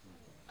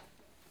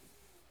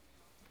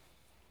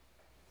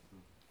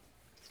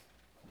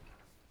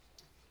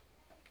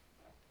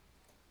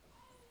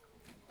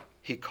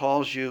 He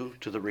calls you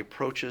to the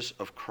reproaches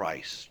of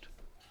Christ.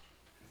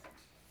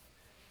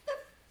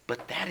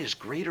 But that is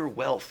greater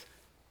wealth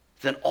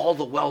than all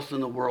the wealth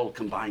in the world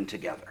combined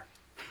together.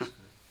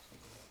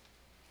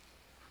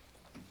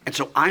 And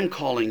so I'm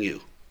calling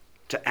you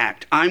to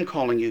act. I'm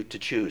calling you to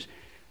choose.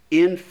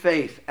 In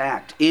faith,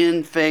 act.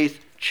 In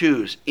faith,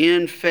 choose.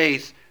 In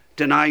faith,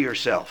 deny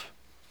yourself.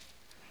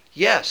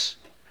 Yes,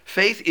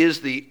 faith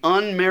is the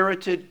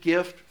unmerited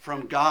gift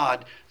from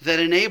God that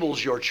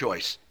enables your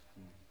choice.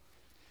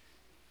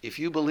 If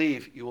you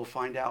believe, you will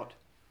find out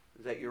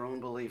that your own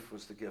belief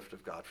was the gift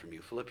of God from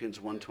you. Philippians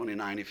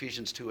 1:29,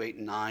 Ephesians 2:8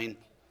 and 9,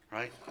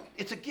 right?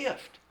 It's a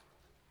gift.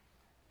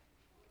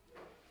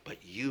 But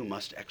you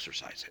must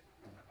exercise it.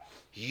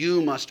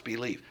 You must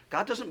believe.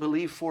 God doesn't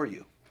believe for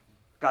you.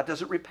 God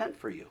doesn't repent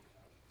for you.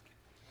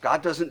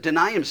 God doesn't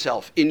deny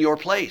himself in your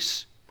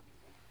place.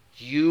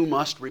 You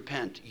must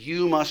repent.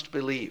 You must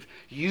believe.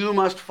 You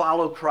must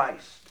follow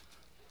Christ.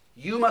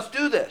 You must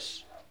do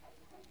this.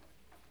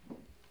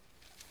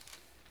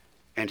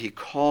 And he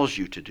calls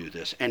you to do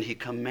this, and he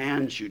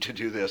commands you to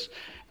do this,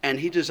 and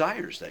he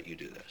desires that you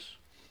do this.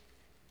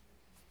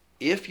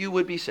 If you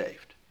would be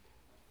saved,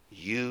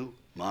 you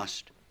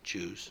must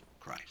choose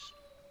Christ.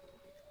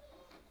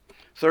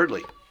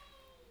 Thirdly,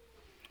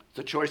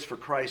 the choice for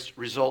Christ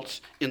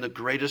results in the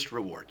greatest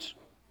rewards.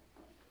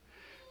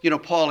 You know,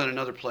 Paul in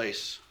another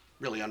place,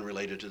 really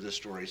unrelated to this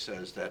story,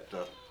 says that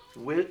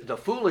the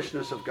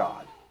foolishness of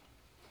God,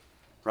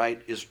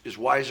 right, is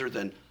wiser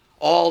than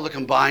all the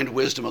combined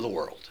wisdom of the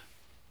world.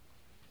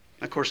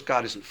 Of course,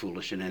 God isn't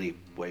foolish in any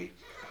way,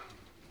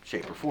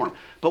 shape, or form.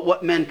 But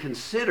what men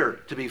consider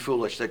to be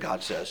foolish, that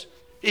God says,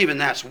 even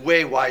that's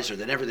way wiser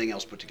than everything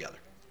else put together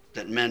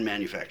that men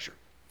manufacture.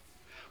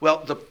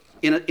 Well,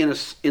 in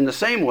the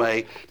same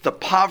way, the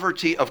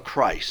poverty of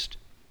Christ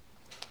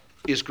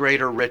is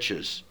greater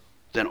riches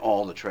than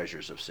all the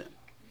treasures of sin.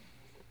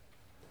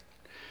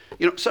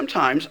 You know,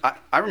 sometimes,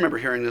 I remember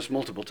hearing this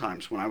multiple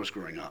times when I was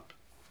growing up.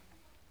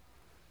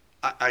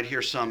 I'd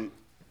hear some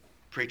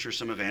preacher,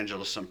 some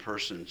evangelist, some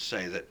person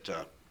say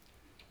that,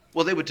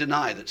 well, they would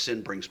deny that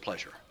sin brings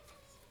pleasure.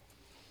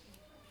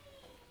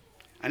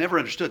 I never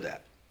understood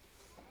that.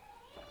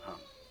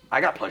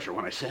 I got pleasure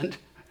when I sinned.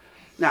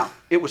 Now,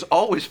 it was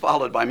always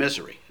followed by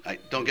misery.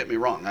 Don't get me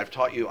wrong. I've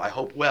taught you, I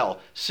hope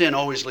well, sin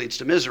always leads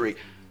to misery.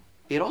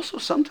 It also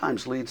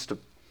sometimes leads to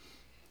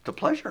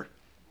pleasure,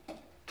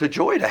 to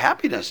joy, to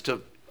happiness,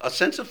 to a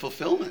sense of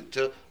fulfillment.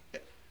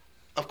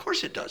 Of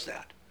course it does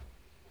that.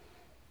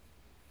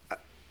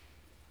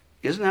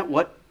 Isn't that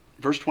what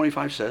verse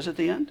 25 says at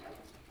the end?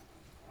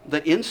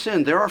 That in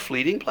sin there are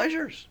fleeting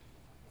pleasures.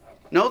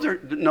 No, they're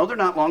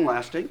not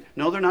long-lasting.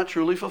 No, they're not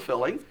truly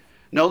fulfilling.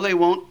 No, they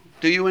won't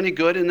do you any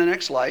good in the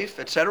next life,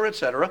 etc.,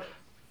 etc.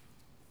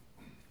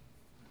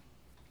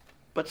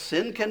 But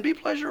sin can be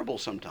pleasurable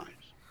sometimes.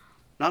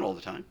 Not all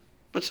the time,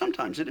 but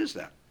sometimes it is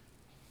that.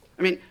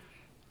 I mean,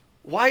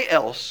 why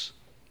else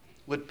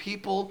would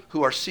people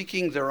who are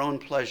seeking their own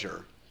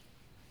pleasure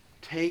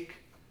take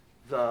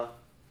the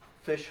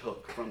fish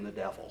hook from the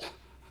devil?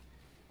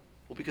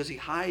 Well, because he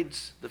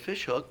hides the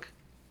fish hook,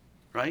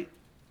 right,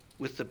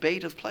 with the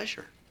bait of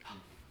pleasure.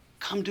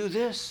 Come do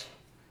this.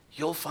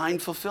 You'll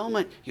find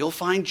fulfillment. You'll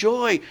find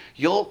joy.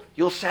 You'll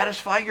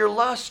satisfy your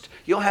lust.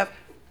 You'll have,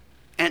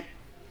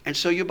 and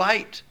so you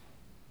bite.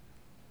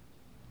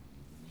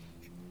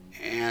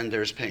 And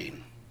there's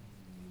pain.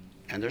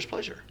 And there's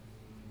pleasure.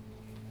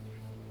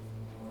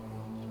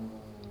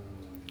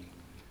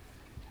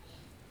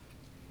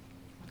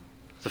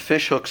 The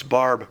fish hook's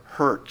barb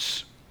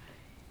hurts.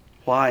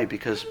 Why?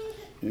 Because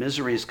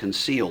misery is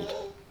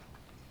concealed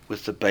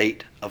with the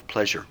bait of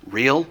pleasure.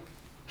 Real,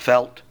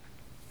 felt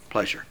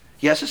pleasure.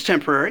 Yes, it's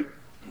temporary.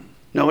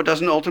 No, it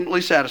doesn't ultimately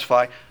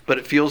satisfy, but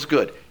it feels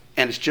good.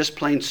 And it's just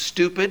plain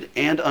stupid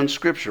and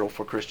unscriptural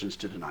for Christians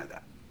to deny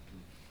that.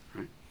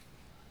 Right?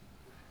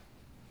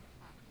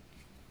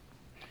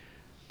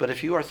 But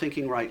if you are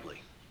thinking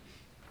rightly,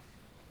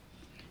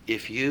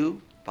 if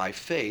you, by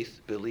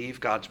faith, believe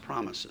God's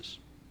promises,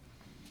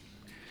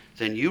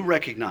 then you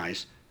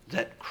recognize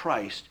that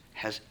Christ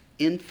has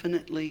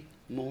infinitely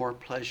more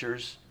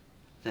pleasures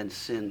than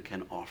sin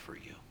can offer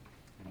you.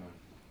 Amen.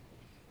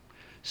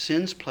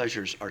 Sin's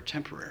pleasures are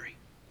temporary.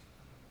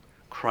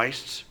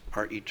 Christ's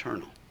are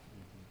eternal.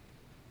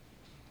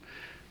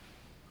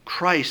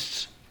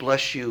 Christ's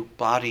bless you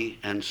body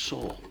and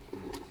soul.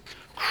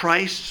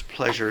 Christ's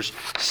pleasures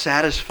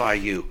satisfy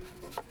you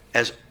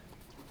as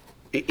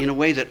in a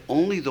way that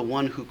only the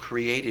one who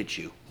created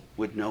you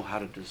would know how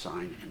to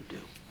design and do.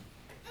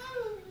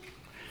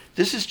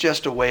 This is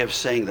just a way of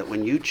saying that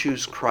when you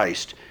choose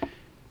Christ,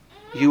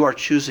 you are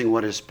choosing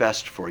what is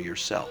best for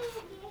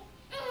yourself.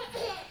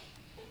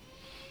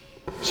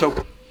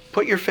 So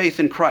put your faith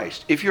in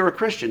Christ. If you're a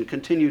Christian,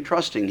 continue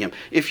trusting him.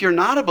 If you're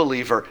not a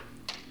believer,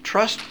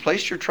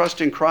 place your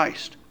trust in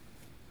Christ.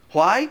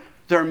 Why?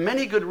 There are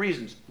many good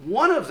reasons.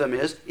 One of them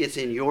is it's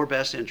in your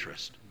best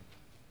interest.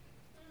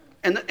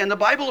 And the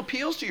Bible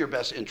appeals to your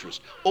best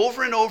interest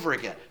over and over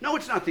again. No,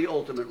 it's not the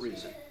ultimate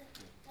reason.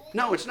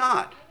 No, it's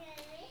not.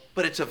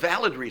 But it's a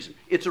valid reason.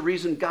 It's a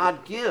reason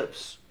God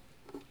gives.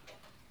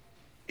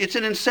 It's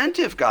an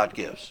incentive God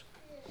gives.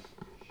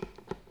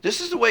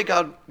 This is the way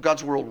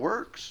God's world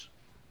works.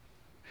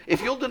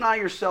 If you'll deny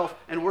yourself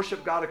and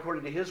worship God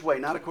according to his way,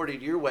 not according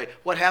to your way,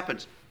 what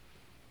happens?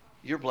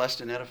 You're blessed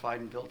and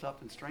edified and built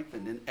up and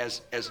strengthened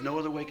as no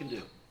other way can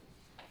do.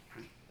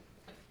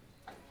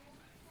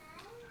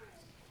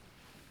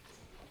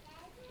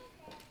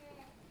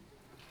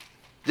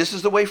 This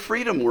is the way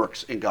freedom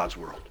works in God's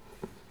world.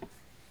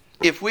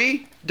 If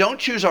we don't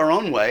choose our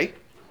own way,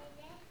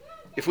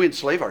 if we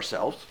enslave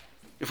ourselves,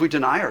 if we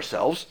deny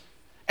ourselves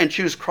and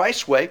choose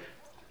Christ's way,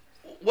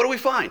 what do we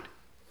find?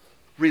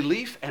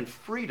 Relief and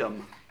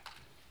freedom.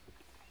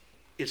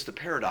 It's the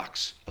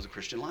paradox of the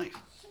Christian life.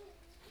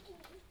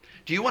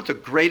 Do you want the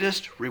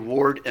greatest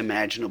reward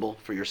imaginable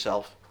for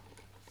yourself?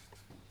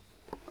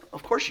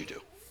 Of course you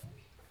do.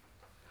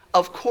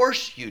 Of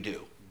course you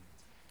do.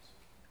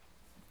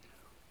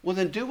 Well,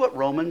 then do what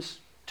Romans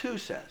 2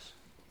 says.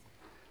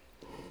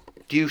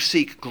 Do you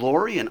seek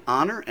glory and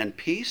honor and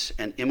peace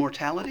and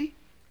immortality?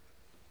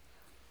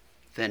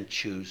 Then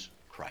choose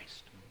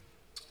Christ.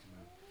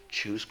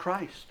 Choose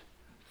Christ.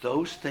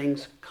 Those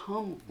things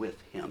come with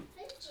him.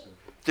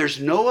 There's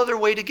no other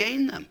way to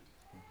gain them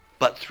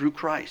but through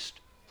Christ.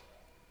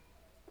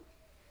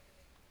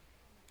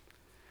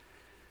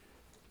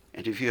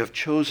 And if you have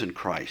chosen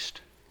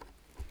Christ,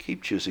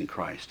 keep choosing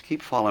Christ.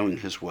 Keep following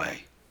his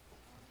way.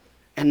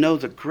 And know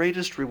the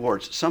greatest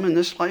rewards, some in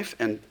this life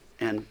and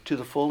to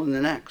the full in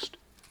the next.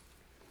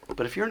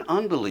 But if you're an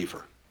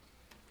unbeliever,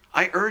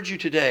 I urge you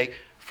today,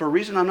 for a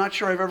reason I'm not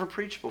sure I've ever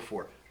preached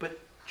before, but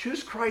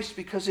choose Christ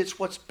because it's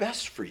what's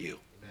best for you.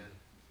 Amen.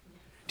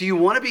 Do you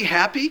want to be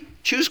happy?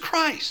 Choose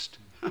Christ.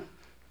 Do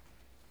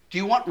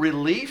you want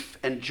relief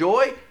and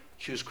joy?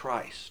 Choose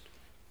Christ.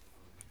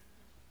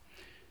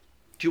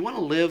 Do you want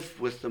to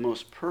live with the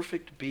most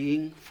perfect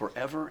being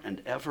forever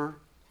and ever?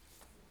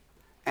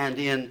 And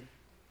in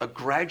a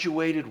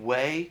graduated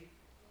way,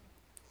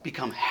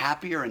 become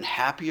happier and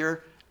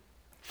happier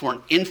for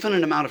an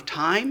infinite amount of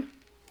time?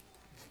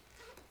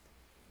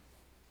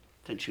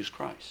 Then choose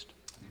Christ.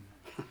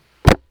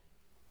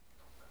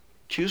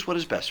 Choose what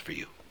is best for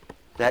you.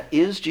 That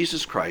is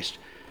Jesus Christ,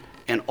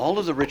 and all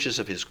of the riches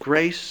of his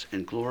grace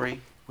and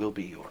glory will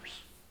be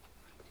yours.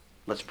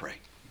 Let's pray.